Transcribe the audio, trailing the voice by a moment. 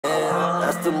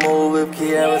That's the move if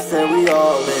Kiara said we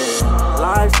all in.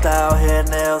 Lifestyle, hair,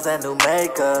 nails, and new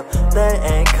makeup. They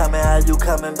ain't coming how you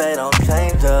coming, babe, don't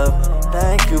change up.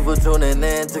 Thank you for tuning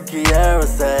in to Kiara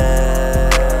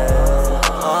Says.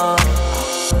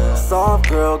 Soft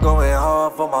girl going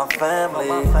hard for my family.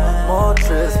 More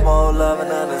trips, more love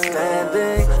and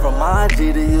understanding. From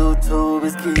IG to YouTube,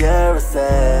 it's Kiara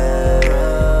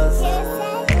Says.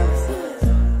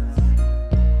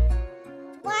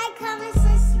 Like, comment,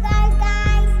 subscribe,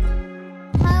 guys.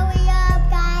 Hurry up,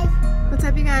 guys. What's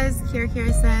up, you guys?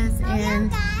 Kiara Says,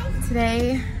 and guys.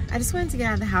 today I just wanted to get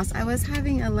out of the house. I was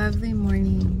having a lovely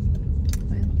morning,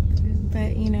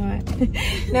 but you know what?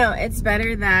 No, it's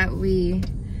better that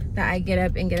I get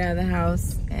up and get out of the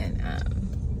house and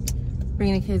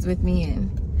bring the kids with me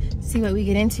and see what we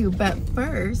get into. But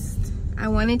first, I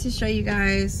wanted to show you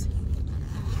guys.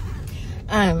 You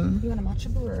want a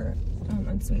matcha brew or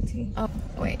unsweet tea? Oh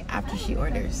wait, after she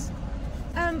orders.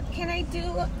 Can I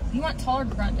do? You want tall or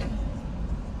grande?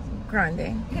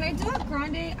 Grande. Can I do a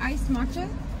grande iced matcha?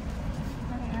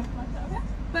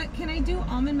 But can I do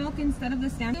almond milk instead of the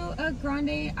standard? Do a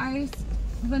grande iced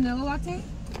vanilla latte?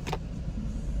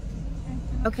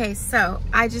 Okay, so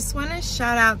I just want to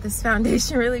shout out this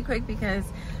foundation really quick because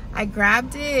I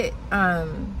grabbed it.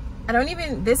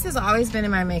 This has always been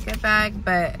in my makeup bag,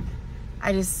 but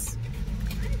I just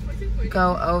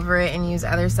go over it and use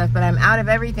other stuff, but I'm out of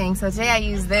everything. So today I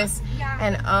use this,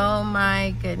 and oh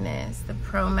my goodness, the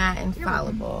Pro Matte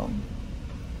Infallible.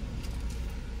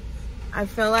 I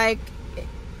feel like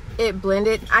it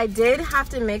blended. I did have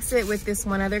to mix it with this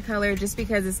one other color just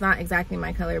because it's not exactly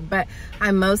my color, but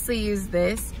I mostly use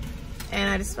this, and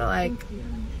I just feel like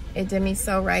it did me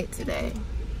so right today.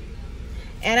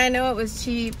 And I know it was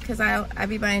cheap because I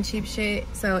be buying cheap shit,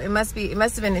 so it must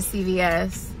have been a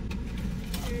CVS.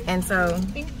 And so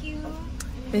Thank you.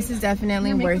 This is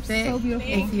definitely worth it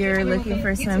if you're looking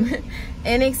for some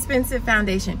inexpensive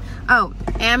foundation. Oh,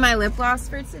 and my lip gloss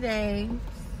for today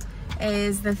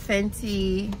is the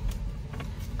Fenty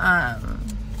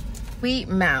Sweet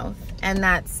Mouth, and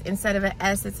that's, instead of an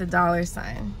S, it's a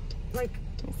 $sign. Like,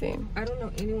 let me see. I don't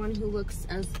know anyone who looks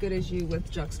as good as you with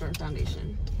Drugstore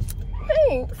foundation.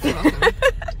 Thanks.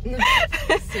 You're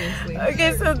welcome. Seriously.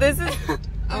 Okay, so this is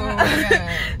Oh my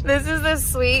god. this is the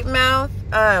Sweet Mouth.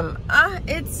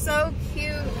 It's so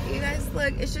cute. You guys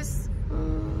look, it's just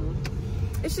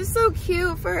so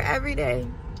cute for every day.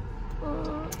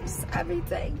 Just every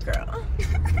day, girl.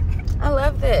 I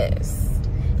love this.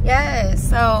 Yes,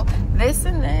 so this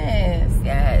and this,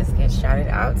 yes, get shouted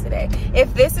out today.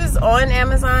 If this is on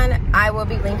Amazon, I will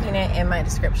be linking it in my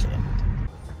description.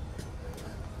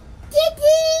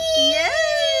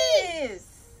 Yes.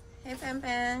 Hey,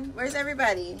 Pan. Where's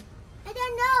everybody? I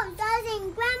don't know. That's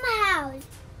in Grandma's house.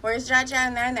 Where's Jaja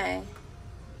and Nene?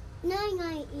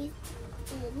 Nana is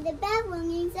in the bathroom.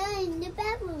 She's in the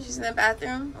bathroom. She's in the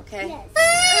bathroom? Okay. Yes.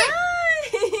 Hi.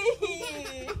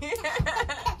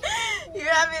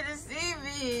 You're happy to see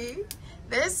me.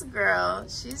 This girl,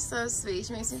 she's so sweet.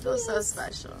 She makes me feel so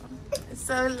special. It's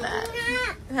so loud.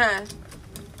 Huh?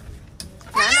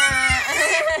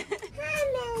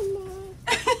 Nana.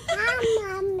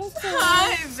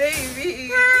 Hi, baby.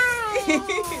 Hi.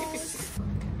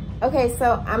 Okay,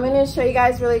 so I'm gonna show you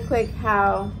guys really quick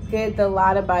how good the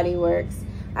Lotta Body works.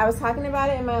 I was talking about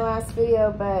it in my last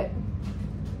video, but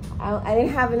I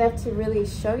didn't have enough to really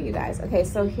show you guys. Okay,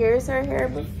 so here's her hair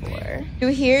before.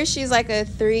 Here she's like a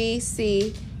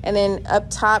 3C, and then up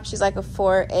top she's like a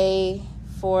 4A,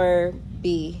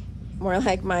 4B, more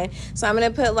like mine. So I'm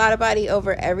gonna put Lotta Body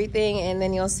over everything, and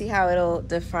then you'll see how it'll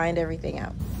define everything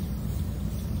out.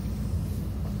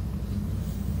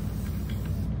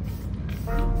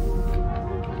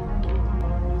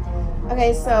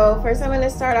 Okay, so first I'm gonna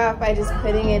start off by just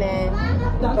putting it in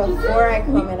before I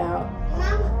comb it out.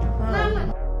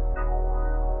 Mama.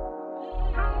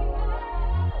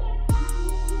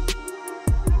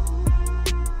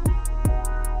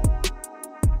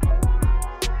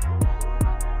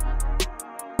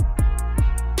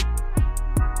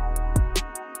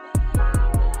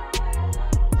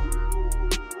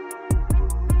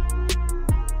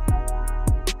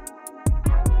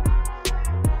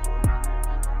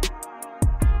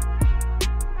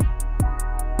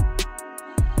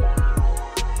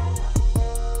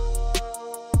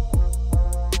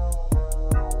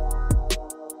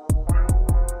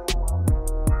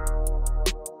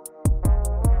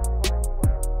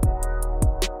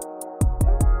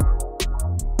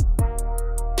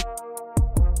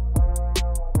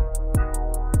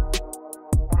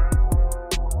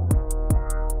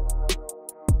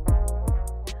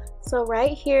 So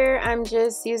right here, I'm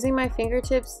just using my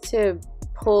fingertips to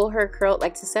pull her curl,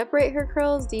 like to separate her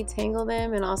curls, detangle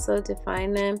them, and also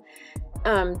define them.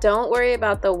 Don't worry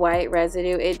about the white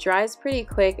residue. It dries pretty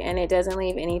quick and it doesn't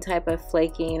leave any type of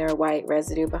flaking or white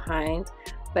residue behind,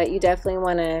 but you definitely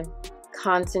want to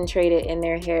concentrate it in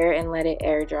their hair and let it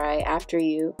air dry after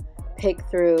you pick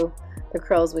through the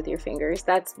curls with your fingers.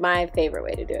 That's my favorite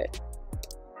way to do it.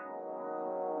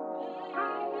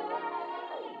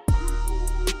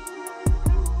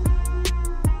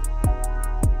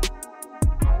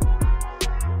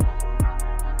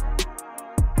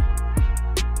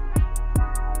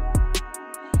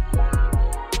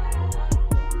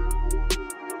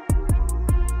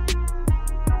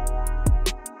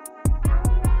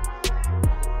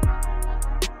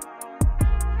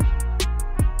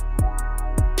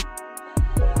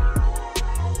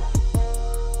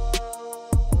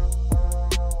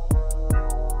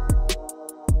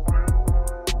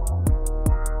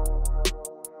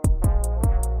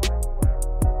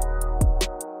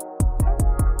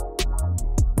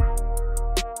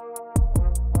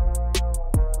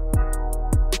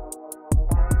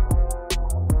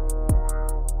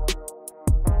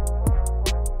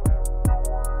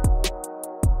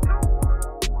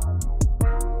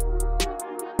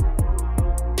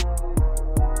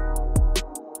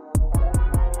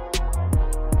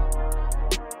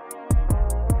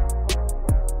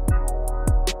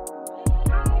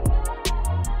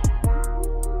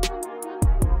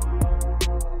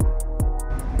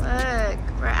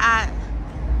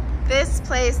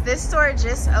 This store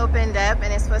just opened up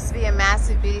and it's supposed to be a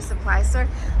massive beauty supply store.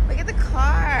 Look at the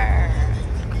car.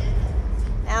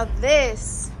 Now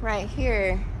this right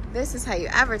here, this is how you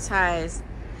advertise.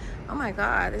 Oh my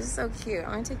God, this is so cute.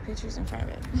 I'm gonna take pictures in front of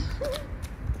it.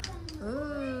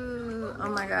 Ooh, oh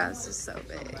my God, this is so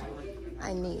big.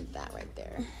 I need that right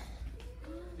there.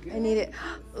 I need it.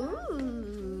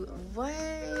 Ooh, what?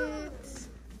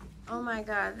 Oh my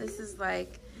God, this is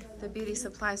like the beauty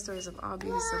supply stores of all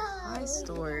beauty supply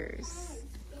stores.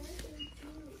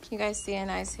 Can you guys see a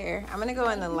nice hair? I'm gonna go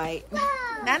in the light.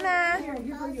 Nana!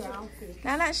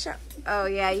 Nana, show. Oh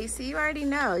yeah, you see, you already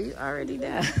know. You already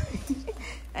know.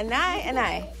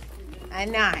 Anai.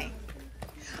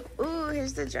 Ooh,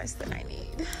 here's the dress that I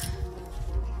need.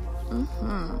 I'm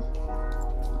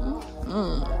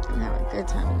having a good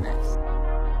time in this.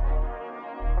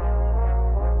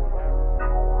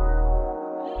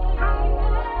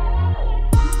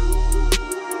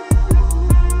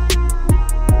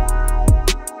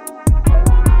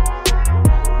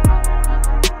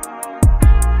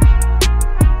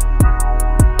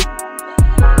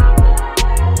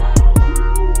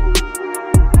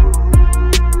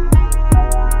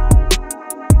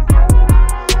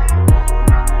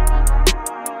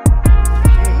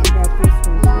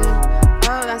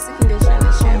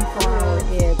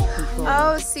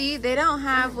 They don't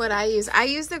have what I use. I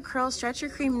use the curl stretcher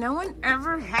cream. No one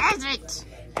ever has it.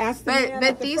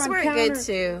 But these work good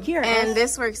too. And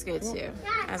this works good too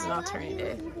as an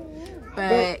alternative.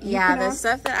 But yeah, the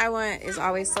stuff that I want is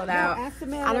always sold out. I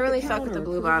don't really fuck with the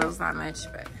blue bottles that much,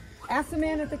 but ask the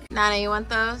man at the Nana, you want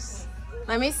those?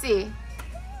 Let me see.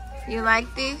 You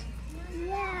like these?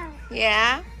 Yeah.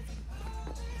 Yeah?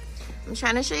 I'm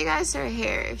trying to show you guys her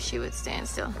hair if she would stand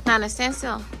still. Nana, stand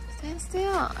still. Stand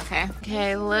still. Okay.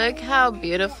 Okay, look how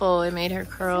beautiful it made her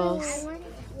curls.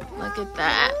 Look at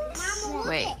that.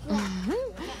 Wait.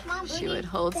 She would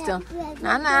hold still.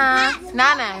 Nana.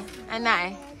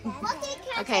 Anai.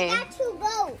 Okay.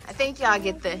 I think y'all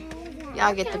get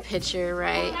the picture,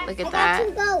 right? Look at that.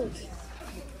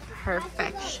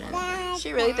 Perfection.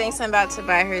 She really thinks I'm about to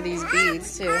buy her these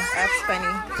beads too. That's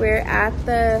funny. We're at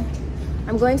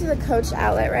I'm going to the Coach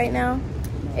outlet right now.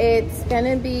 It's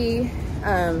gonna be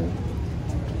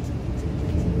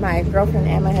my girlfriend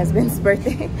and my husband's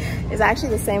birthday is actually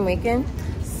the same weekend.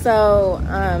 So,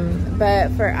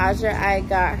 but for Aja, I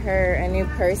got her a new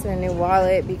purse and a new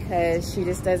wallet because she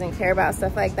just doesn't care about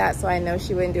stuff like that. So I know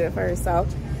she wouldn't do it for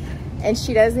herself. And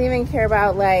she doesn't even care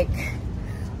about like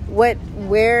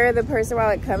where the purse or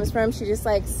wallet comes from. She just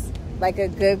likes like a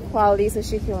good quality so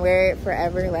she can wear it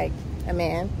forever like a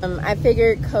man. I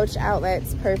figured Coach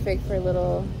outlet's perfect for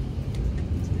little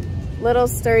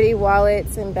sturdy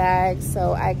wallets and bags.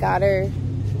 So I got her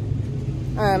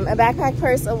a backpack,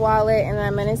 purse, a wallet, and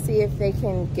I'm gonna see if they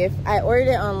can gift. I ordered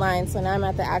it online, so now I'm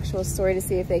at the actual store to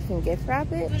see if they can gift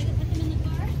wrap it.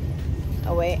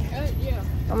 Oh wait. yeah.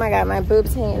 Oh my God, my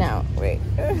boob's hanging out. Wait.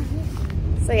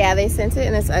 So yeah, they sent it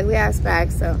in this ugly ass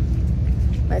bag. So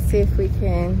let's see if we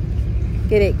can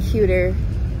get it cuter,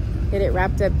 get it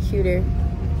wrapped up cuter.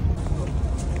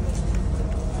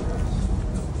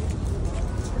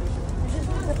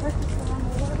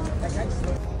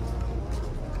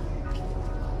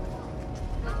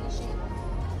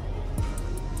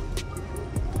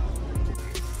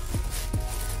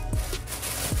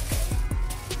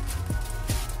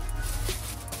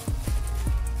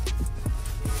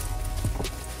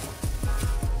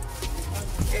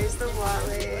 the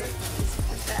wallet.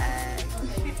 The bag.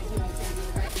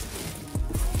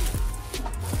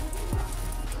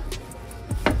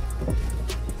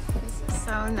 This is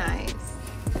so nice.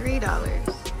 $3.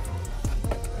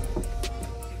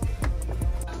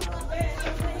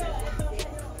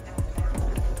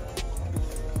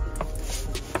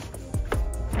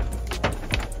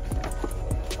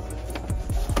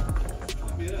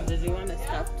 Did you want to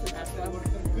stop to that one?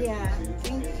 Yeah,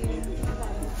 thank you.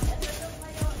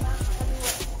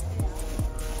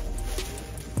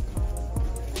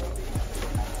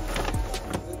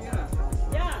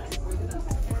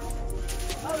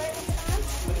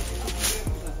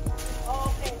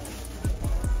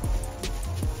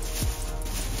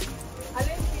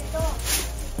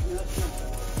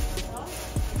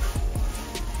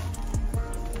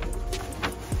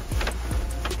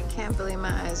 I can't believe my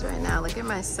eyes right now. Look at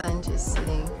my son just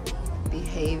sitting,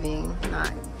 behaving,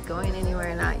 not going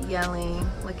anywhere, not yelling.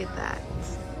 Look at that.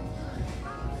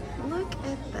 Look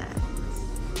at that.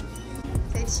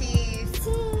 Say cheese.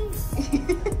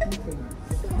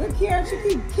 Look here, she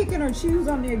keep kicking her shoes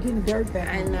on there, getting dirt back.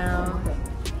 I know.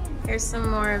 Here's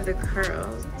some more of the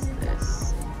curls.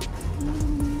 This.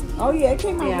 Oh yeah, it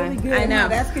came out really good. I know. No,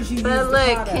 that's because you used But the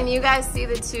look, product. can you guys see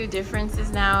the two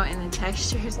differences now in the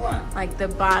textures? What? Like the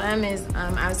bottom is,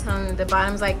 I was telling them the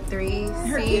bottom's like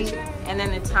 3C, and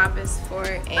then the top is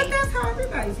 4A. But that's how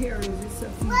everybody's hair is. It's a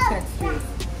few textures.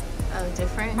 Oh,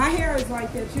 different? My hair is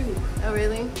like that too. Oh,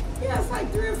 really? Yeah, it's like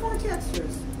 3 or 4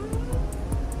 textures.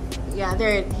 Yeah,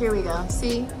 there. Here we go.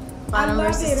 See? Bottom I love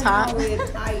versus it top. How it,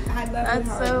 I love That's it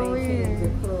how so it maintains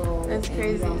weird. the curl. That's and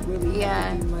crazy. You don't really Yeah.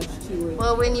 have to do much to it.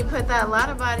 Well, when you put that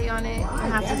Lotta body on it, you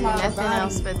have to That do lot of nothing body,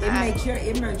 else but it that. makes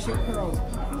your curls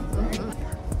pop.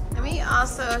 Let me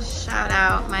also shout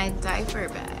out my diaper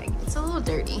bag. It's a little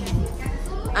dirty.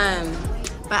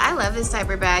 But I love this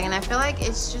diaper bag, and I feel like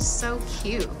it's just so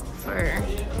cute for a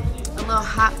little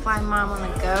hot fly mom on the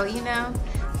go, you know,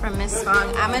 from Miss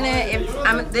Fong.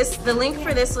 The link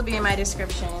for this will be in my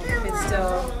description if it's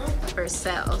still for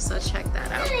sale, so check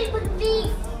that out.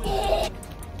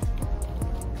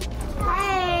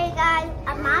 Hey guys,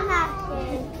 I'm Mama.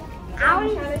 I'm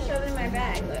trying to show them my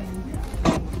bag, look.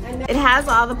 It has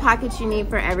all the pockets you need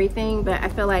for everything, but I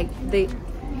feel like the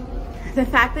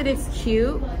fact that it's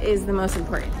cute is the most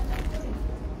important.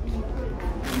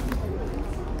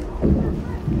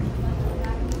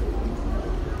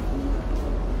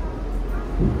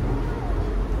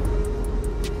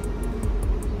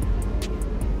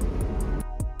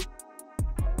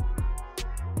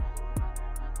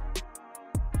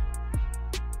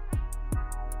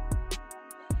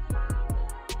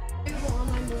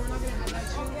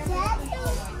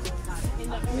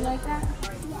 You like that?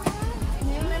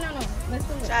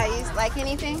 Try you like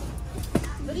anything?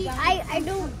 I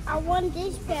don't. I want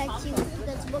this pair of shoes.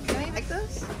 That's what You like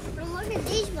those? look at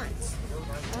these ones.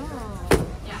 Oh.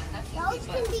 Those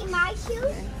can be my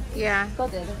shoes. Yeah. I'm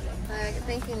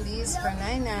thinking these for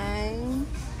 $9.99.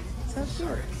 So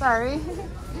cute. Sorry.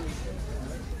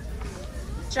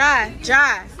 Jai,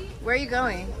 where are you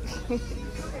going?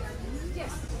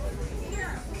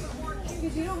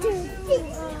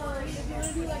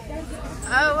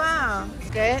 Oh wow.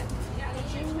 Good.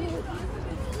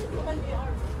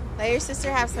 Let your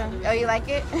sister have some. Oh, you like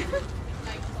it?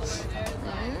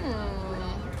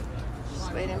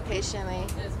 Just waiting patiently.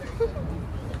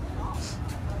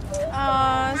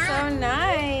 Oh, so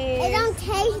nice. It don't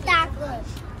taste that good.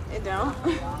 It don't?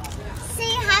 See,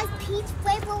 it has peach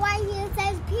flavor right here. It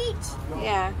says peach.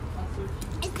 Yeah.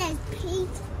 It says peach.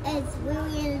 It's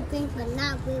really in the drink, but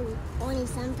not really. Only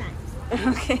sometimes.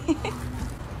 Okay.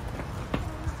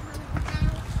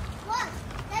 Look,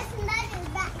 there's another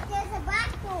back. There's a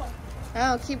back door.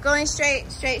 Oh, keep going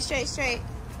straight. So, I'm sorry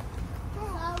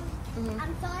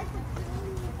for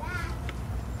pulling you back.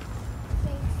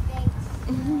 Straight.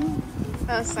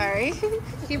 Oh, sorry.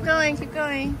 Keep going.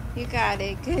 You got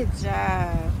it. Good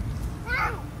job.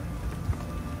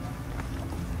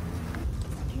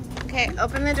 Okay,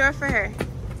 open the door for her.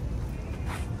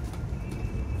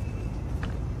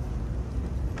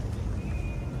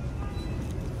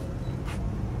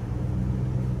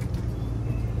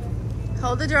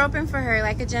 Hold the door open for her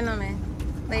like a gentleman.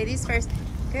 Ladies first.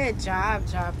 Good job,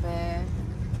 Joppa.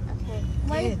 Okay.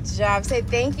 Good job. Say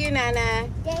thank you, Nana.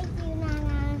 Thank you,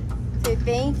 Nana. Say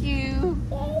thank you.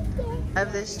 Thank you.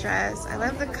 Love this dress. I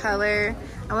love the color.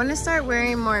 I want to start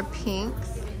wearing more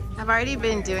pinks. I've already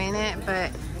been doing it, but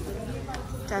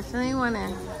definitely want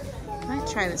to. I might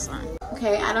try this one.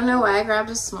 Okay, I don't know why I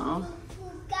grabbed a small.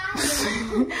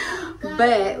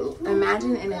 But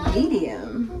imagine in a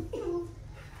medium.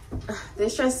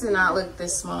 This dress did not look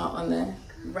this small on the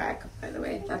rack, by the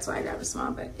way. That's why I grabbed a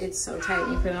small, but it's so tight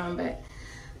when you put it on. But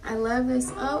I love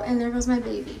this. Oh, and there goes my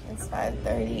baby. It's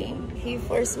 5:30. He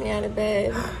forced me out of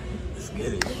bed. Let's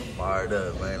get it. Fired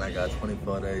up, man. I got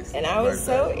 24 days. And I was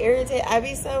so irritated. I'd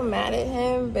be so mad at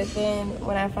him, but then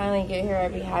when I finally get here,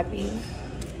 I'd be happy.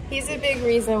 He's a big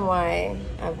reason why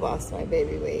I've lost my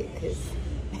baby weight, because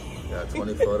got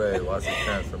 24 days. Watch the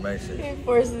transformation. He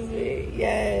forces me.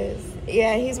 Yes.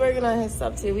 Yeah, he's working on his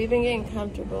stuff too. We've been getting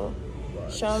comfortable.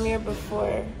 Right. Show him your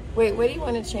before. Wait, what do you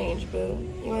want to change, boo?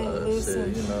 You want to lose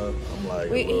some? You know, I'm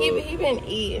like, he been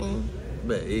eating.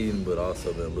 Been eating, but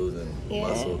also been losing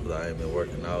muscle because I ain't been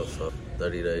working out. So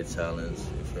 30-day challenge.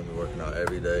 You feel me? Working out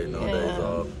every day, no days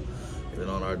off. Even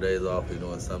on our days off, we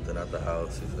doing something at the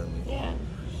house. You feel me? Yeah.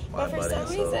 But for some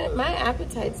reason, my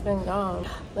appetite's been gone.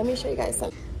 Let me show you guys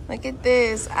something. Look at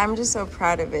this. I'm just so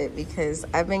proud of it because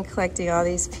I've been collecting all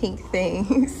these pink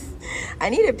things. I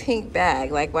need a pink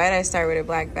bag. Like, why did I start with a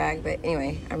black bag? But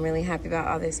anyway, I'm really happy about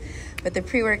all this. But the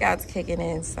pre-workout's kicking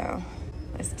in, so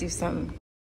let's do something.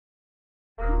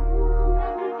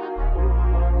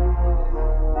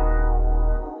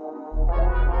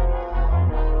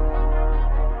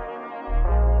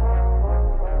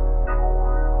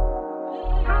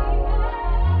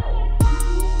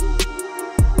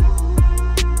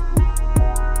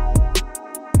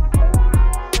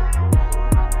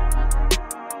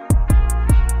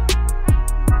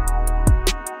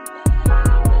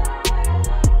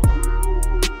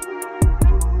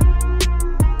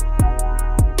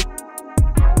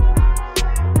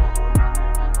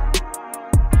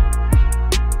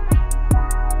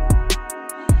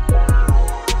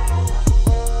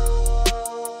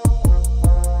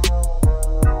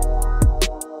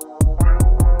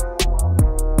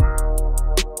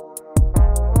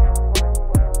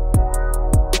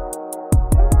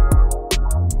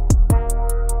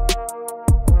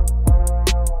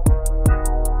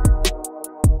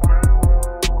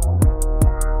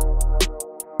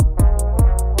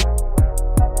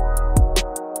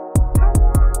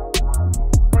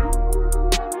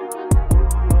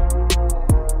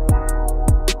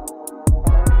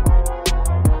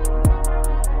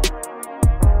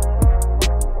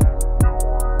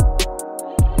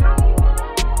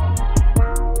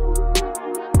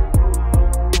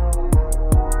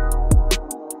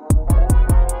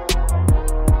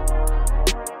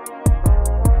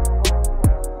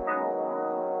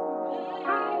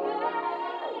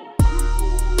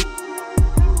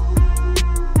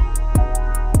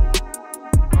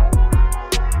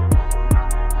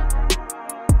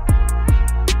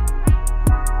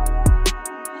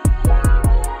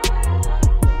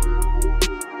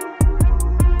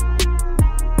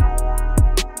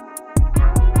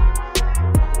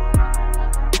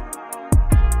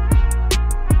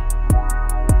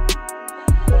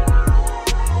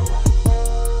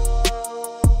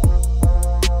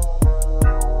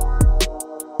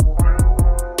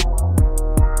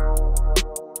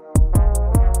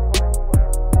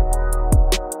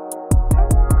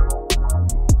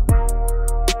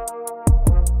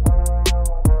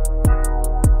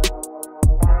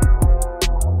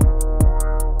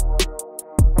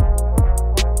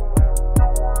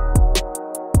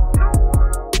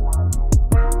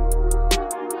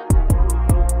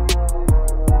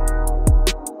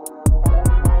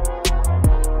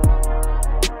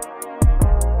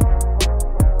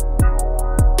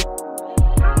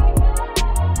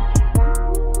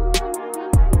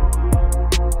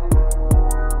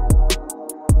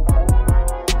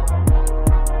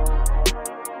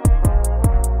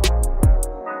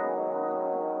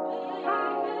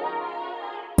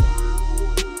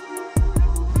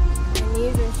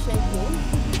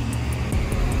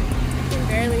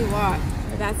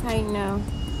 That's how you know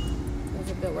it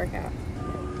was a good workout.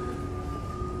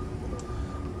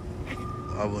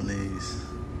 Wobble knees.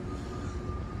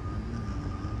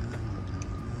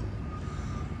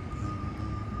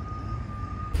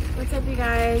 What's up, you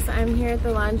guys? I'm here at the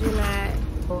laundromat.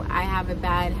 I have a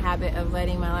bad habit of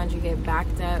letting my laundry get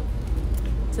backed up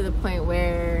to the point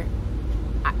where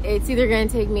it's either gonna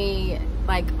take me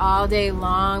like all day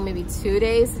long, maybe 2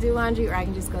 days to do laundry, or I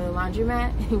can just go to the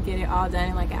laundromat and get it all done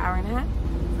in like an hour and a half.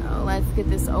 So let's get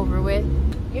this over with.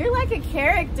 You're like a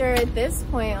character at this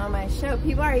point on my show.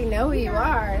 People already know who you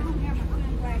are.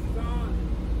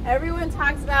 Everyone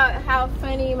talks about how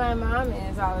funny my mom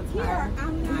is all the time.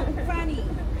 I'm not funny.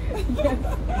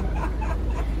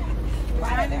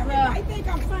 I think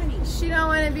I'm funny. She don't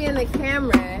want to be in the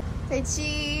camera. Say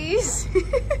cheese.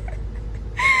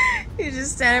 You're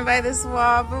just standing by this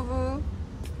wall, boo-boo.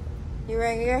 You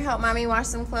ready to help mommy wash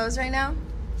some clothes right now?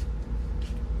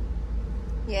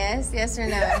 Yes, yes or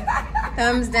no?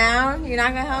 Thumbs down? You're not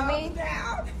gonna help me?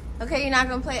 Down. Okay, you're not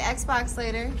gonna play Xbox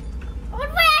later? What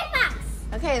for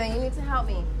Xbox? Okay, then you need to help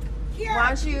me. Here. Why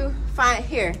don't you find,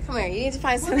 here, come here. You need to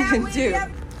find Well, that something way to do. the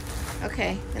other-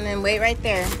 Okay, and then wait right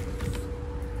there.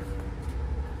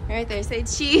 Right there, say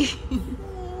cheese.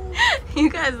 You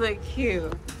guys look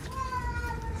cute.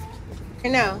 Or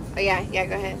no? Oh yeah, yeah,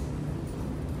 go ahead.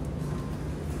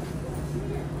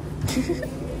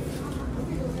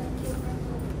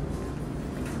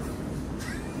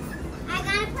 I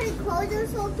gotta put clothes in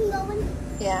soaking oven.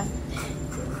 Yeah.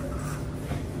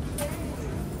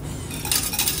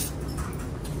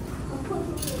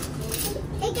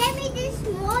 It gave me this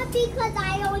more because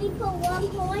I only put 1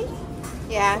 point.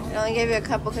 Yeah, it only gave you a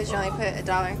couple because you only put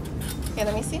 $1. Okay,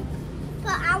 let me see.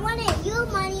 But I wanted your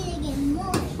money to get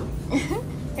more.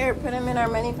 Here, put them in our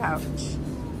money pouch.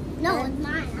 No, it's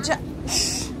mine.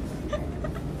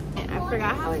 I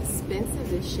forgot how expensive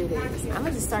this shit is. I'm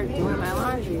gonna just start doing my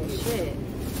laundry and shit.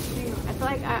 I feel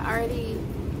like I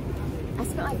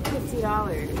spent like $50.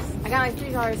 I got like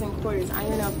 $3 in quarters. I don't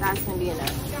even know if that's gonna be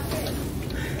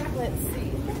enough. Let's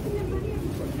see.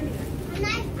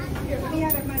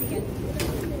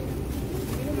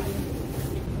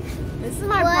 This is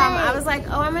my problem. I was like,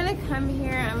 oh, I'm gonna come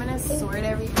here. I'm gonna sort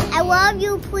everything. I love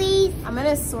you, please. I'm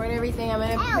gonna sort everything. I'm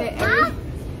gonna put Hey,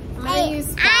 I'm gonna use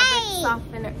fabric hey.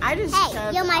 softener. I just Hey,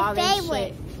 shoved you're my all this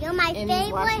favorite. shit You're my in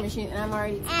these washing favorite. machines, and I'm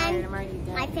already tired. And I'm already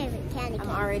done. my favorite candy. I'm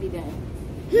already done.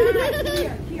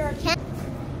 Here.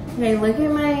 Okay, look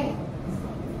at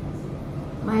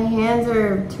my hands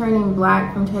are turning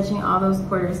black from touching all those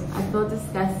quarters. I feel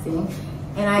disgusting.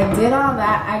 And I did all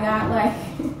that. I got like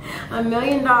 $1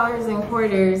 million in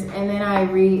quarters, and then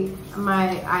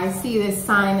I see this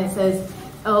sign that says,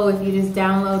 oh, if you just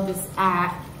download this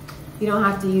app, you don't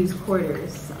have to use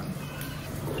quarters. So,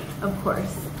 of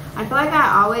course. I feel like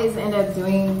I always end up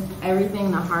doing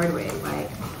everything the hard way. Like,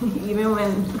 even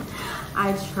when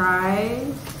I try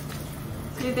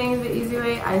to do things the easy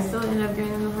way, I still end up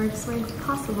doing them the hardest way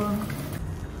possible.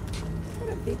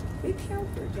 What a big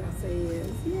helper Jesse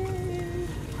is. Yay.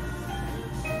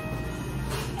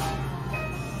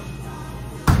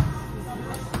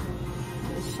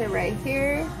 This shit right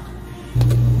here.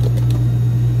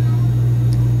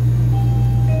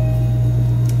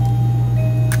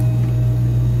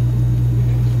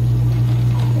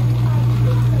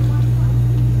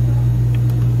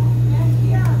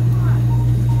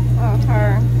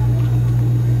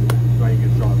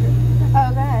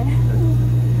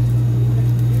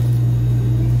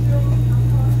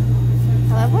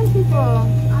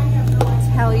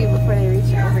 Tell you before they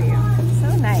reach over you.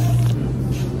 So nice.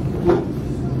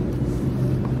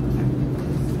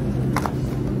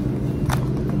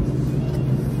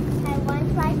 I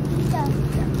want fried pizza.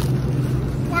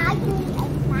 Now I can eat a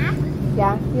snack.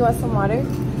 Yeah, you want some water?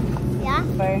 Yeah.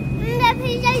 Or The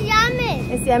pizza's yummy.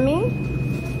 it's yummy?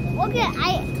 Okay,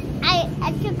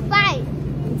 I took a bite.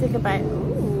 You took a bite.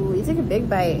 Ooh, you took a big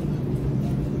bite.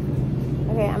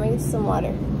 Okay, I'm gonna get you some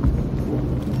water.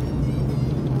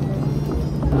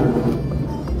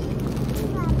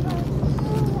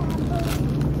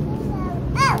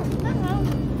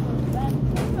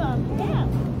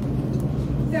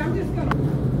 I'm just gonna.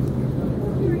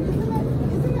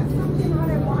 Isn't that something how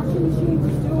that washing machine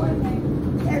was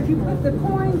doing? As you put the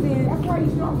coins in, that's why you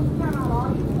should always count out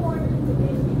all your coins, and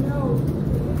then you know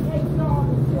it takes off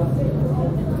and still say you're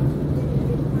open.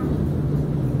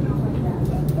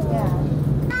 Yeah.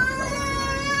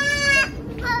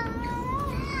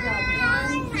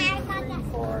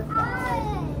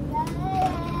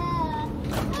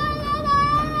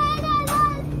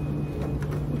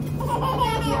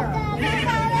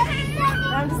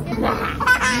 I'm just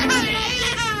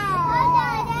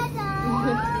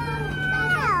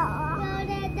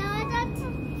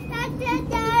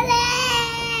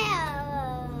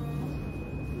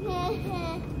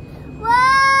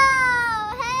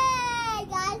Whoa! Hey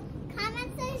guys,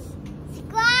 comment,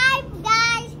 subscribe,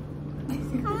 guys.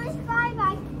 Comment, subscribe,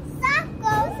 guys.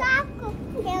 Socko.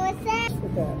 Okay, what's that?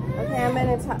 Okay, I'm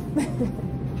gonna talk.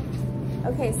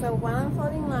 Okay, so while I'm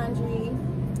folding laundry,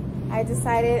 I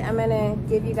decided I'm gonna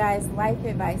give you guys life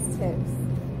advice tips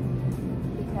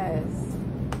because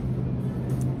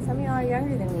some of y'all are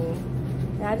younger than me,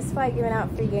 and I just feel like giving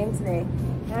out free game today.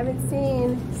 And I've been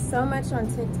seeing so much on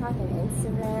TikTok and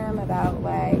Instagram about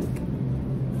like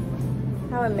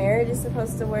how a marriage is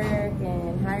supposed to work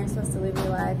and how you're supposed to live your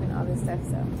life and all this stuff.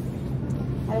 So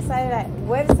I decided that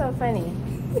what's so funny?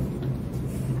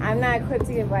 I'm not equipped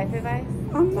to give life advice.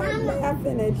 I'm not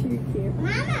laughing at you, Kim.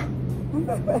 Mama.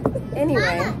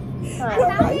 Anyway,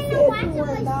 Somebody said you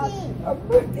were not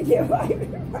equipped to get right.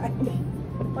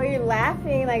 Well, you're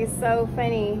laughing like it's so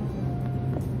funny.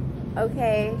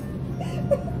 Okay.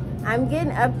 I'm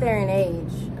getting up there in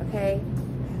age, okay?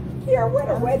 Here, what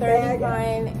a wet bag.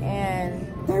 39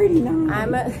 and 39.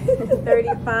 I'm a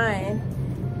 35.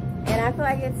 And I feel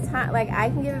like it's time, like I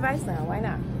can give advice now, why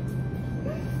not?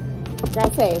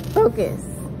 That's it, focus.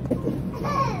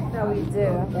 That's how we do.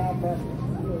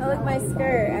 Oh, look, my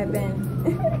skirt, I've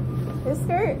been, this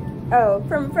skirt, oh,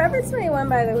 from Forever 21,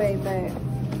 by the way, but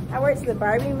I wore it to the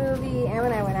Barbie movie, and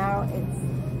when I went out,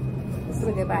 this is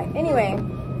a good buy. Anyway.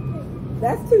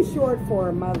 That's too short for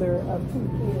a mother of 2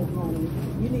 kids, honey.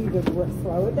 You need to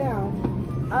slow it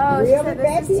down. Oh, she said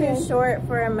this is too short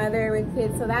for a mother with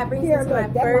kids. So that brings me to my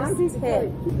first tip.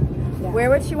 Wear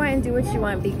what you want and do what you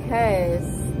want, because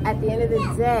at the end of the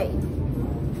day,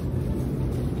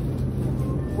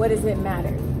 what does it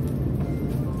matter?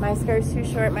 My skirt's too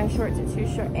short, my shorts are too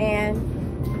short, and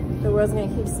the world's gonna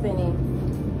keep spinning.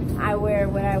 I wear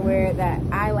what I wear that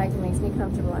I like and makes me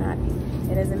comfortable and happy.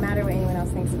 It doesn't matter what anyone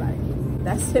else thinks about it.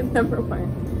 That's tip number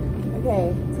 1.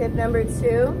 Okay, tip number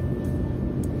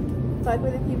 2. Fuck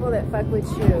with the people that fuck with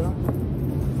you.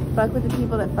 Fuck with the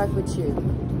people that fuck with you.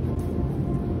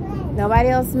 Nobody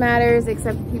else matters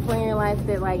except the people in your life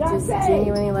that like just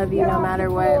genuinely love you no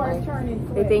matter what. Like,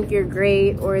 they think you're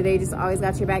great, or they just always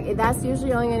got your back. That's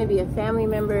usually only going to be a family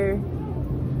member.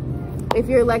 If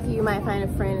you're lucky, you might find a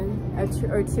friend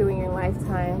or two in your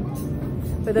lifetime.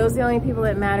 But those are the only people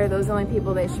that matter. Those are the only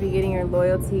people that should be getting your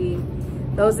loyalty.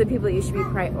 Those are the people that you should be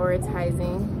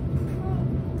prioritizing.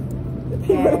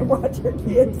 You watch your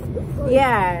kids.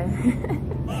 Yeah.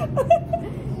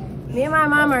 Me and my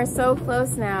mom are so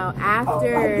close now.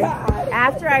 After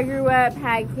I grew up,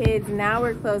 had kids, now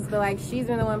we're close. But like, she's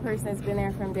been the one person that's been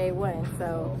there from day 1.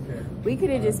 So we could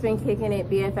have just been kicking it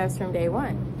BFFs from day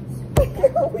 1.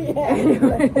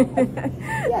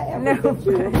 No,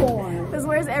 because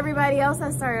where's everybody else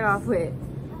I started off with?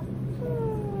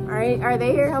 Are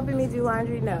they here helping me do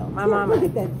laundry? No, my mama.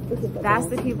 That's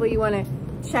the people you want to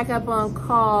check up on,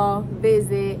 call,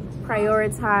 visit,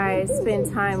 prioritize,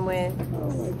 spend time with. Oh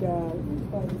my God.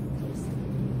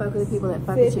 Fuck with the people that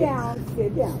fuck with you.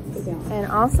 Sit down. And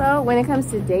also, when it comes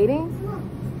to dating,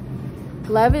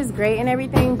 love is great and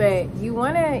everything, but you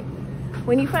want to,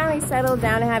 when you finally settle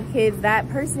down and have kids, that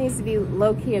person needs to be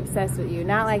low-key obsessed with you.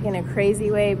 Not like in a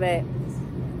crazy way, but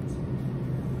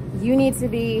you need to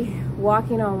be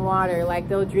walking on water. Like,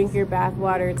 they'll drink your bath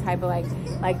water type of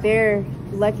like they're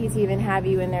lucky to even have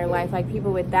you in their life. Like,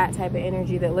 people with that type of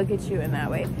energy that look at you in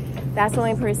that way. That's the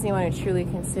only person you want to truly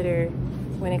consider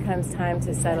when it comes time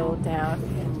to settle down.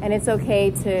 And it's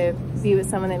okay to be with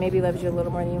someone that maybe loves you a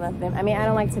little more than you love them. I mean, I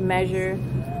don't like to measure,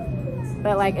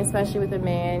 but like, especially with a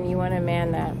man, you want a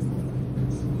man that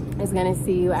is going to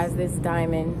see you as this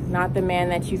diamond, not the man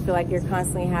that you feel like you're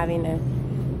constantly having to,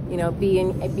 you know, be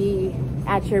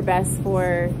at your best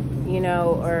for, you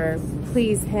know, or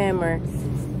please him or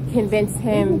convince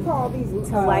him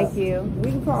to like you.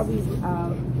 We can call these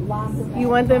you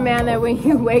want the man that when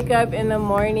you wake up in the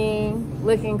morning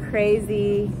looking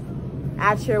crazy,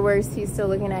 at your worst, he's still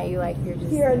looking at you like you're just...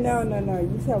 Here, no. You're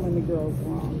telling the girls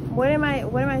wrong. What am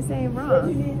I saying wrong? What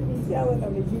you need to be telling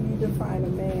them is you need to find a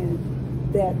man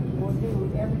that will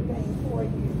do everything for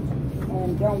you.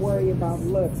 And don't worry about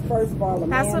looks. First of all, a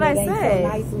man that ain't so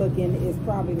nice looking is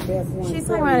probably the best one. She's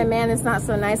talking about a man that's not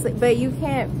so nice, but you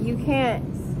can't.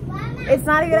 It's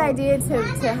not a good idea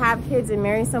to have kids and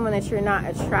marry someone that you're not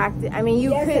attracted. I mean,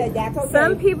 you could. That's okay.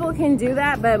 Some people can do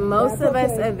that, but most of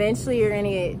us eventually you're gonna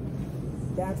get.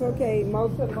 That's okay.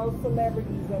 Most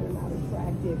celebrities that are not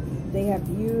attractive, they have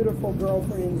beautiful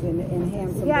girlfriends and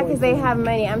handsome. Yeah, because they have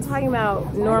money. I'm talking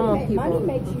about normal people.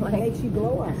 Money makes you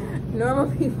glow up.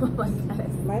 Normal people like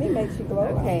us. Money makes you glow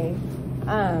up. Okay.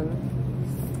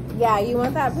 Yeah, you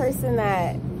want that person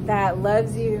that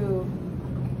loves you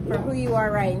for who you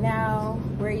are right now,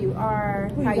 where you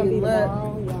are, how you look.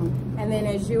 And then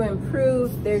as you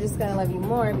improve, they're just gonna love you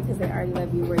more because they already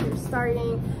love you where you're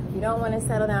starting. You don't want to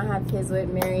settle down, have kids with,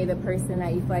 marry the person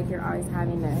that you feel like you're always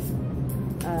having to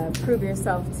prove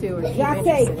yourself to or keep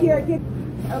interested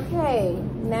in. Okay,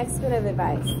 next bit of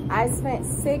advice. I spent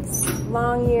 6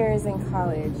 long years in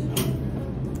college,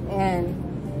 and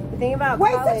the thing about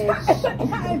college,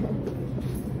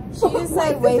 she just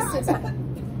like wasted time.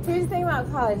 Here's the thing about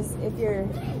college: if you're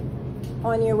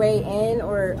on your way in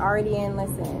or already in,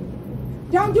 listen.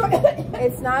 Don't do it.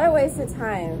 It's not a waste of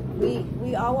time.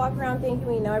 We all walk around thinking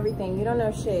we know everything. You don't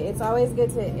know shit. It's always good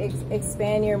to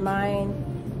expand your mind.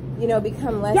 You know,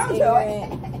 become less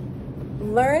ignorant.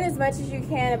 learn as much as you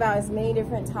can about as many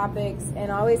different topics,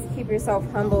 and always keep yourself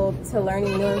humble to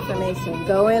learning new information.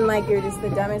 Go in like you're just the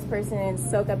dumbest person and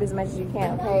soak up as much as you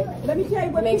can, okay? Let me tell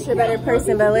you what makes you a better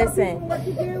person, but listen, what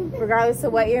you do. regardless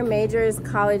of what your major is,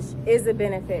 college is a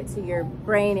benefit to your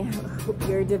brain,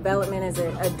 your development as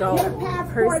an adult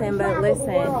person, but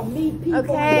listen,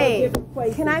 okay,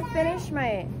 can I finish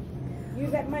my...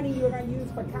 Use that money you're going to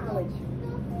use for college.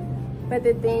 But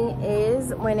the thing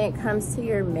is, when it comes to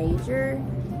your major,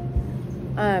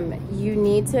 you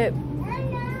need to,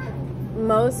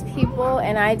 most people,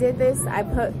 and I did this, I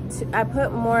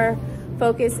put more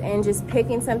focus in just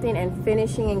picking something and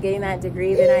finishing and getting that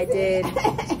degree than I did.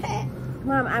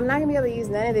 Mom, I'm not gonna be able to use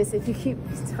none of this if you keep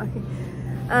talking.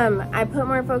 I put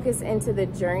more focus into the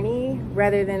journey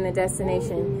rather than the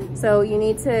destination. So you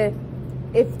need to,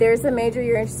 if there's a major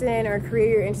you're interested in or a career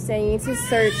you're interested in, you need to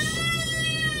search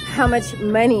how much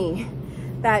money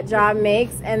that job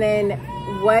makes, and then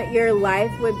what your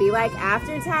life would be like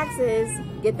after taxes.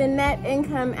 Get the net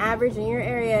income average in your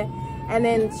area, and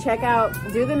then check out,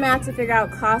 do the math to figure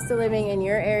out cost of living in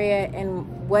your area and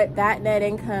what that net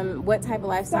income, what type of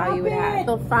lifestyle you would have.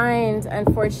 You'll find,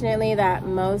 unfortunately, that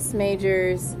most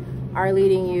majors are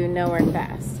leading you nowhere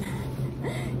fast.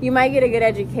 You might get a good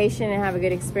education and have a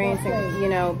good experience, and, you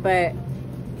know, but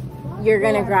you're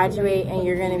gonna graduate and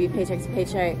you're gonna be paycheck to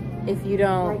paycheck if you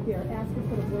don't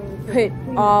put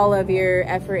all of your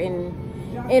effort and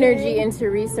energy into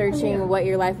researching what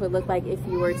your life would look like if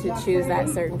you were to choose that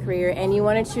certain career. And you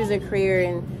want to choose a career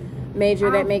and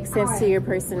major that makes sense to your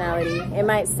personality. It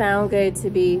might sound good to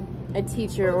be a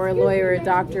teacher or a lawyer or a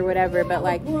doctor, whatever, but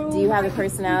like, do you have the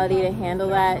personality to handle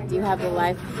that? Do you have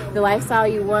the lifestyle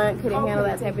you want? Could it handle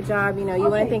that type of job? You know, you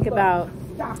want to think about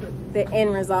the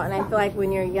end result. And I feel like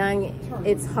when you're young,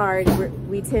 it's hard.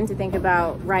 We tend to think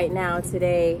about right now,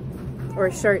 today,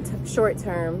 or short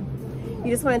term. You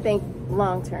just want to think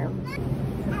long term.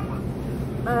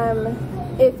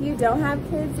 If you don't have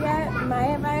kids yet, my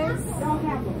advice,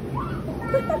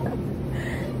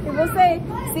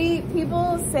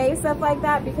 people say stuff like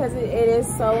that because it is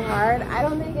so hard. I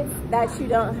don't think it's that you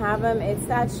don't have them, it's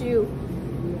that you,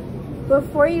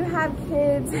 before you have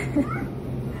kids,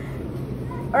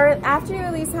 or after you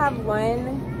at least have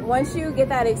one, once you get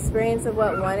that experience of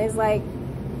what one is like,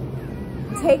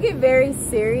 take it very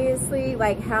seriously,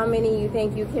 like how many you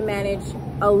think you can manage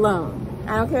alone.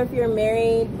 I don't care if you're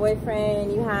married, boyfriend,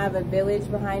 and you have a village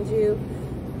behind you.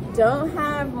 Don't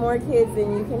have more kids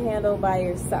than you can handle by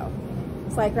yourself.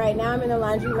 It's like right now I'm in the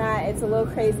laundromat. It's a little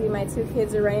crazy. My 2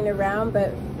 kids are running around,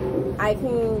 but I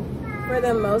can, for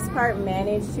the most part,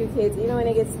 manage 2 kids, even when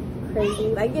it gets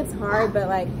crazy. Like, it gets hard, but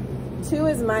like 2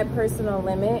 is my personal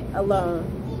limit alone.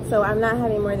 So I'm not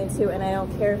having more than 2, and I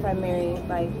don't care if I'm married.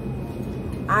 Like,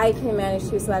 I can manage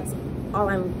 2, so that's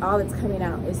all that's coming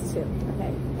out is 2.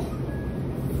 Okay.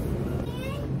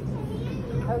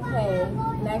 Okay,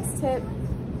 next tip,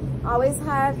 always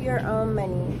have your own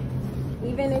money.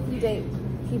 Even if you date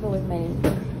people with money,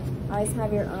 always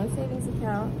have your own savings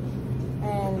account,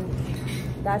 and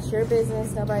that's your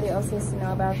business. Nobody else needs to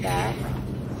know about that.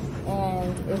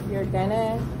 And if you're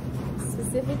gonna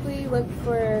specifically look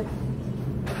for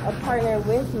a partner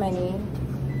with money,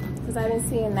 because I've been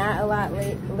seeing that a lot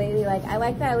lately. Like, I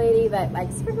like that lady that,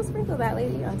 like, sprinkle that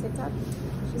lady on TikTok.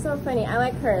 She's so funny. I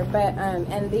like her. But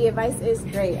and the advice is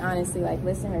great, honestly. Like,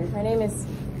 listen to her. Her name is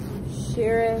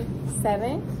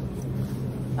kiarrasays.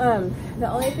 The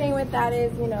only thing with that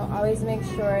is, you know, always make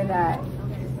sure that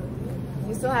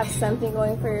you still have something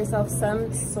going for yourself,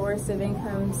 some source of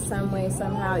income, some way,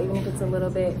 somehow, even if it's a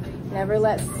little bit. Never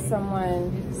let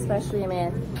someone, especially a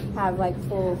man, have like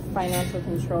full financial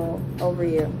control over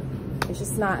you. It's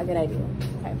just not a good idea.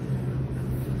 Okay.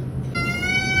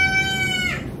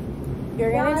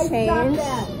 You're gonna change.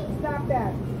 Stop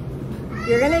that.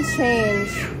 You're gonna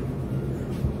change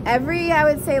every, I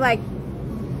would say, like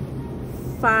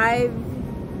 5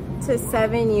 to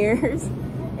 7 years.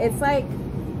 It's like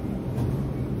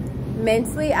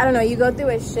mentally, I don't know, you go through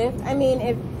a shift. I mean,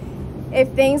 if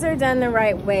things are done the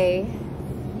right way,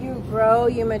 you grow,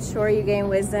 you mature, you gain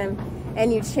wisdom,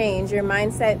 and you change. Your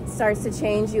mindset starts to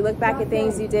change. You look back at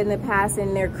things you did in the past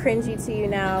and they're cringy to you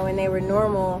now, and they were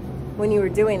normal when you were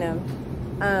doing them.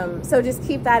 So just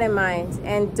keep that in mind,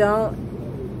 and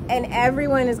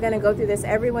everyone is gonna go through this.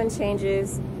 Everyone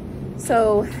changes.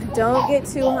 So don't get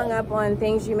too hung up on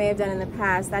things you may have done in the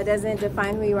past. That doesn't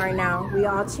define who you are now. We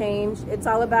all change. It's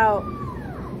all about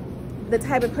the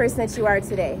type of person that you are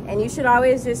today. And you should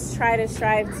always just try to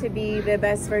strive to be the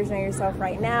best version of yourself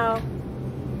right now.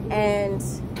 And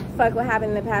fuck what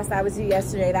happened in the past. That was you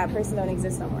yesterday. That person don't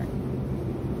exist no more.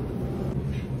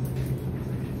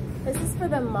 This is for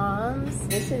the moms.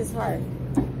 This shit is hard.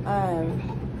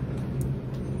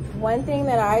 One thing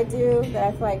that I do that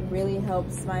I feel like really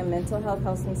helps my mental health,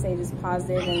 helps me stay just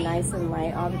positive and nice and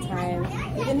light all the time,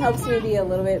 even helps me be a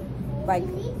little bit like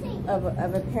of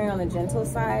a parent on the gentle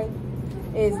side,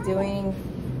 is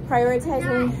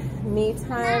prioritizing me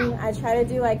time. I try to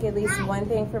do like at least one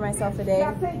thing for myself a day.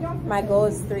 My goal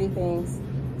is 3 things.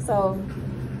 So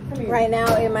right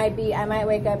now it might be, I might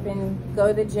wake up and go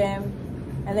to the gym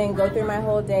and then go through my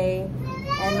whole day.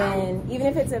 And then even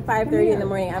if it's at 5:30 in the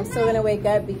morning, I'm still gonna wake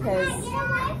up, because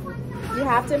you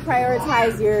have to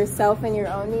prioritize yourself and your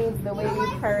own needs the way you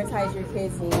prioritize your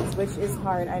kids' needs, which is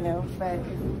hard, I know, but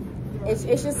it's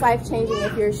just life-changing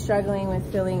if you're struggling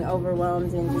with feeling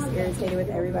overwhelmed and just irritated with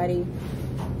everybody.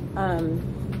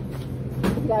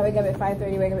 You gotta wake up at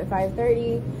 5:30, wake up at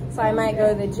 5:30. So I might go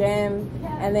to the gym,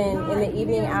 and then in the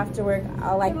evening after work,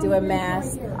 I'll like do a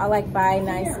mask. I'll like buy a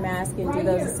nice mask and do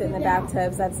those and sit in the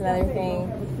bathtubs. That's another thing.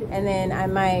 And then I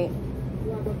might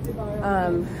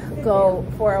go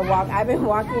for a walk. I've been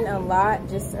walking a lot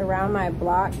just around my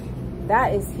block.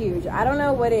 That is huge. I don't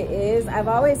know what it is. I've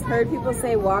always heard people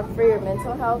say walk for your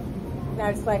mental health, and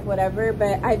I'm just like whatever,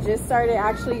 but I just started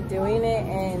actually doing it,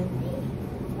 and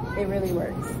it really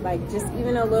works. Like just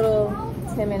even a little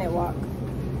 10-minute walk.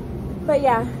 But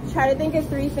yeah, try to think of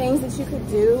 3 things that you could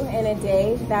do in a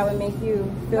day that would make you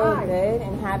feel good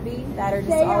and happy, that are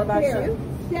just all about you.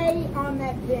 Stay on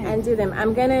that bench. And do them.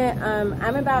 I'm gonna,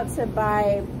 I'm about to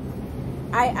buy,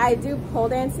 I do pole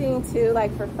dancing too,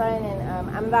 like for fun, and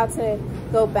I'm about to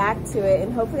go back to it,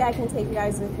 and hopefully I can take you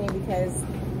guys with me, because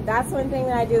that's one thing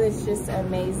that I do that's just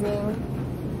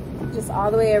amazing. Just all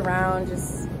the way around,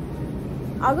 just,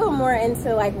 I'll go more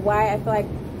into like why I feel like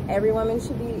every woman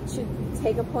should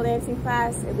take a pole dancing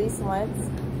class at least once.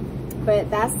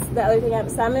 But that's the other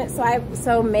thing.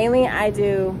 So mainly I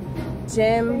do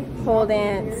gym, pole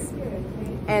dance,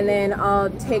 and then I'll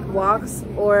take walks,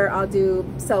 or I'll do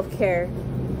self-care.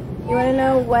 You want to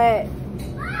know what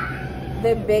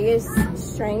the biggest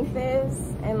strength is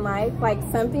in life? Like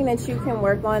something that you can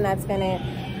work on that's gonna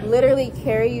literally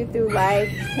carry you through life,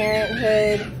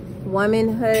 parenthood,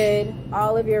 womanhood,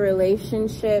 all of your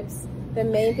relationships. The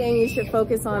main thing you should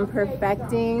focus on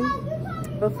perfecting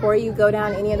before you go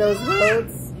down any of those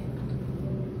roads: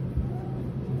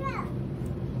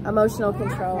 emotional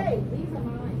control.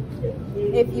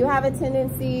 If you have a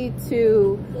tendency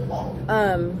to,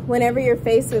 whenever you're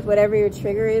faced with whatever your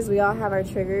trigger is, we all have our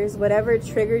triggers, whatever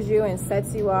triggers you and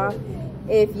sets you off,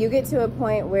 if you get to a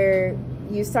point where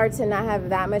you start to not have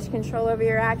that much control over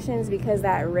your actions because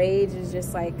that rage is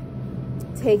just like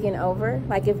taken over,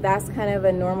 like if that's kind of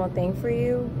a normal thing for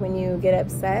you when you get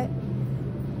upset,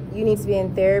 you need to be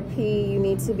in therapy, you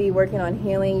need to be working on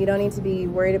healing. You don't need to be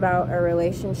worried about a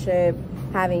relationship,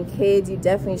 having kids. You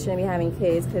definitely shouldn't be having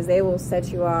kids, because they will set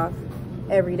you off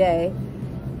every day.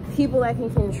 People that can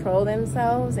control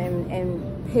themselves and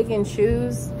pick and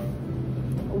choose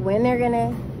when they're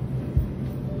gonna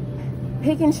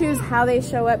pick and choose how they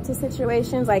show up to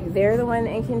situations, like they're the one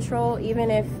in control. Even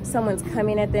if someone's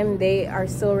coming at them, they are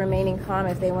still remaining calm.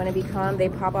 If they want to be calm, they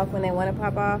pop off when they want to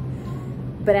pop off.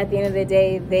 But at the end of the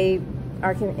day, they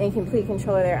are in complete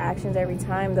control of their actions every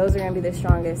time. Those are going to be the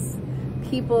strongest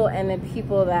people, and the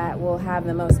people that will have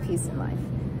the most peace in life.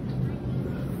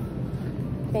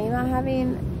 Okay, you're not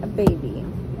having a baby.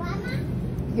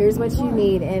 Here's what you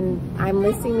need, and I'm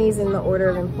listing these in the order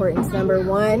of importance. Number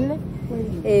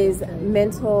 1 is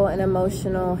mental and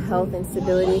emotional health and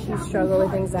stability. If you struggle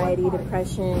with anxiety,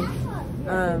 depression,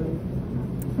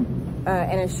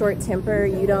 and a short temper,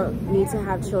 you don't need to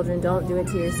have children. Don't do it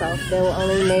to yourself. They will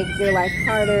only make your life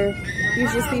harder. You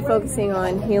should just be focusing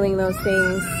on healing those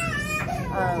things.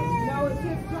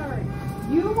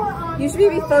 You should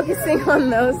be focusing on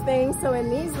those things. So in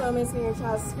these moments when your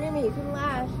child's screaming, you can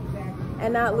laugh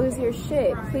and not lose your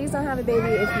shit. Please don't have a baby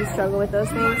if you struggle with those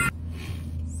things.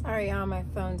 Sorry y'all, my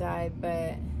phone died, but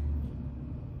at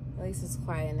least it's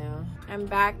quiet now. I'm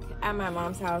back at my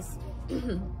mom's house.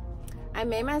 I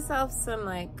made myself some,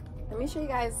 like, let me show you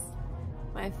guys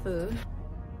my food.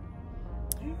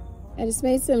 I just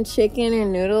made some chicken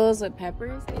and noodles with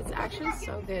peppers. It's actually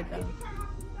so good though.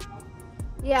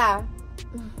 Yeah,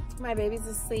 my baby's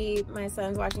asleep, my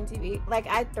son's watching TV. Like,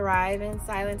 I thrive in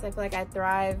silence. I feel like I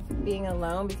thrive being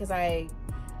alone because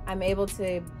I'm able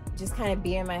to just kind of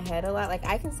be in my head a lot. Like,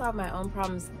 I can solve my own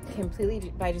problems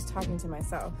completely by just talking to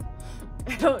myself.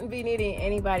 I don't be needing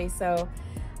anybody, so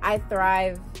I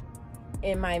thrive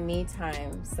in my me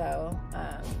time. So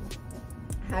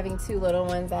having 2 little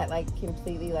ones that like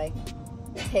completely like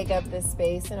take up the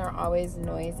space and are always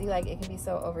noisy, like it can be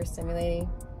so overstimulating.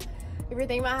 if you're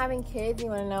thinking about having kids, you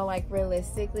want to know like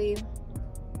realistically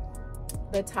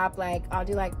the top, like I'll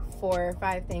do like 4 or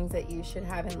 5 things that you should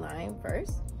have in line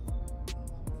first.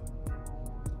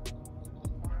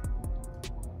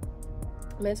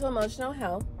 Mental emotional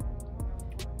health.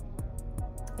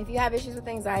 If you have issues with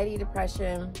anxiety,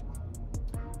 depression,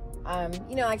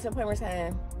 you know, like to the point where it's kind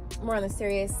of more on the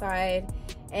serious side,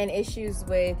 and issues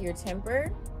with your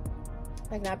temper,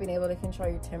 like not being able to control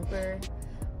your temper,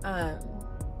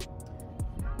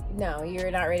 no,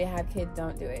 you're not ready to have kids,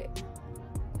 don't do it.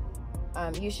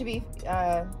 You should be,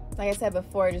 like I said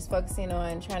before, just focusing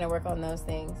on trying to work on those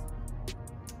things,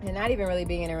 and not even really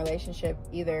being in a relationship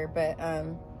either, but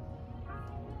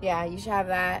yeah, you should have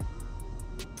that.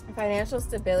 Financial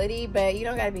stability, but you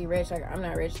don't got to be rich. Like, I'm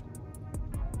not rich.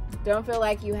 Don't feel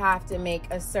like you have to make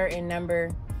a certain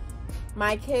number.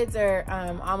 My kids are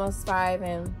almost 5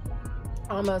 and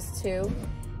almost 2,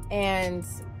 and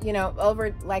you know,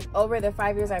 over the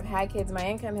 5 years I've had kids, my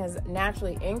income has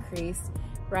naturally increased,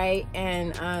 right?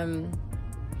 And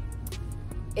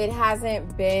it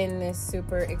hasn't been this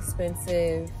super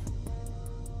expensive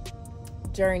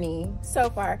journey so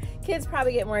far. Kids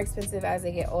probably get more expensive as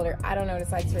they get older. I don't know what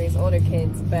it's like to raise older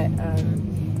kids, but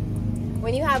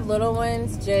when you have little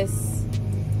ones, just,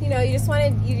 you know, you just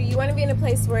want to you want to be in a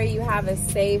place where you have a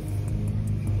safe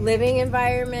living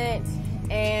environment,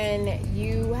 and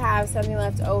you have something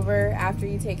left over after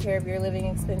you take care of your living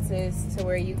expenses, to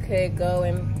where you could go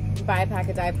and buy a pack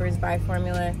of diapers, buy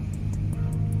formula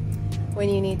when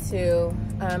you need to,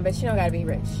 but you don't got to be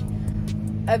rich.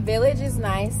 A village is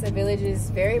nice. A village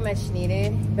is very much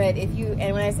needed. But if you,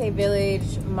 and when I say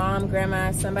village, mom,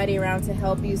 grandma, somebody around to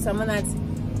help you, someone that's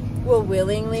will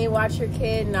willingly watch your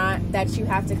kid, not that you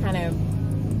have to kind of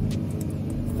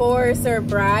force or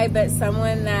bribe, but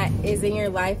someone that is in your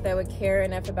life that would care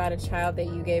enough about a child that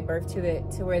you gave birth to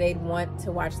where they'd want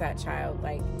to watch that child.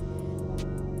 Like,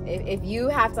 if you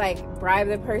have to like bribe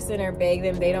the person or beg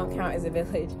them, they don't count as a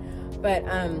village. But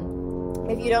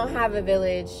if you don't have a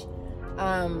village,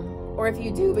 or if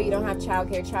you do but you don't have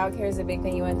childcare is a big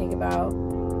thing you want to think about.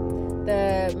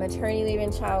 The maternity leave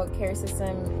and child care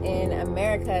system in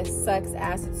America sucks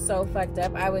ass. It's so fucked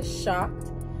up. I was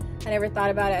shocked. I never thought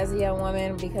about it as a young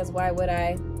woman, because why would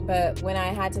I? But when I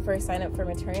had to first sign up for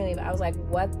maternity leave, I was like,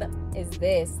 what the is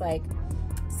this? Like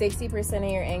 60%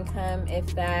 of your income,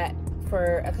 if that,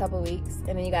 for a couple weeks, and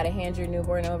then you got to hand your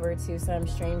newborn over to some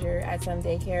stranger at some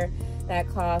daycare that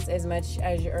costs as much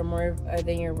as or more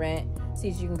than your rent, so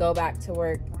you can go back to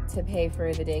work to pay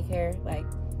for the daycare. Like,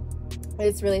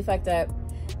 it's really fucked up.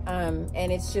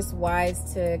 And it's just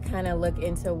wise to kind of look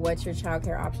into what your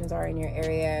childcare options are in your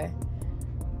area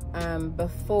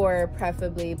before,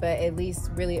 preferably, but at least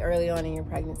really early on in your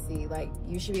pregnancy. Like,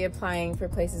 you should be applying for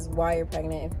places while you're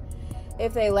pregnant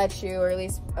if they let you, or at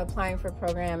least applying for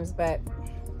programs. But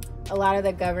a lot of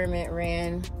the government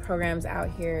ran programs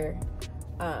out here,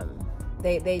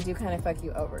 they do kind of fuck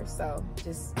you over. So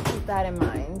just keep that in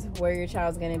mind, where your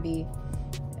child's going to be,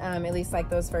 at least like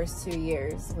those first 2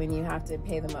 years when you have to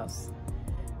pay the most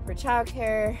for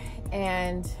childcare.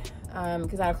 And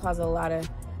because that'll cause a lot of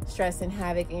stress and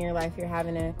havoc in your life. You're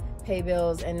having to pay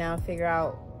bills and now figure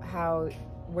out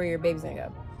where your baby's going to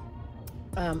go.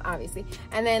 Obviously.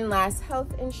 And then last,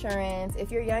 health insurance.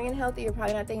 If you're young and healthy, you're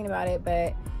probably not thinking about it,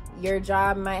 but your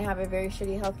job might have a very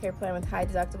shitty healthcare plan with high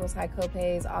deductibles, high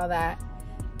copays, all that.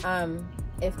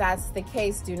 If that's the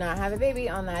case, do not have a baby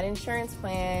on that insurance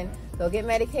plan. Go get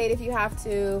Medicaid if you have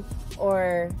to,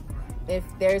 or if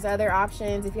there's other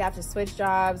options, if you have to switch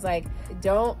jobs. Like, you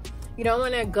don't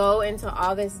want to go into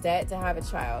all this debt to have a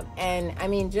child. And I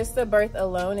mean, just the birth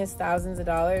alone is thousands of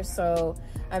dollars. So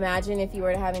imagine if you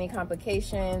were to have any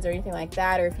complications or anything like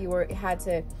that, or if you had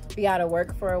to be out of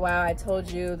work for a while. I told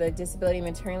you the disability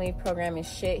maternity leave program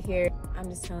is shit here. I'm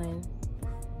just telling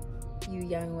you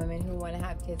young women who want to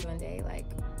have kids one day, like,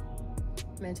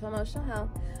 mental emotional health,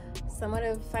 somewhat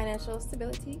of financial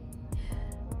stability,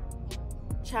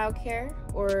 childcare,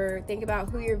 or think about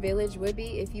who your village would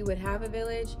be if you would have a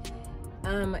village,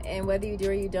 and whether you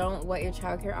do or you don't, what your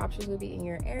childcare options would be in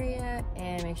your area,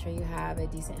 and make sure you have a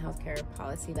decent healthcare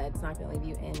policy that's not going to leave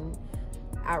you in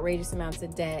outrageous amounts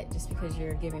of debt just because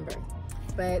you're giving birth.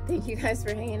 But thank you guys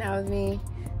for hanging out with me,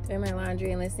 doing my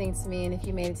laundry, and listening to me. And if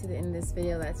you made it to the end of this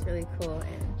video, that's really cool.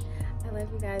 And I love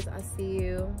you guys. I'll see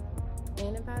you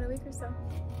in about a week or so.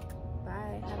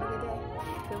 Bye. Have a good day.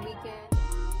 Good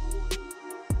weekend.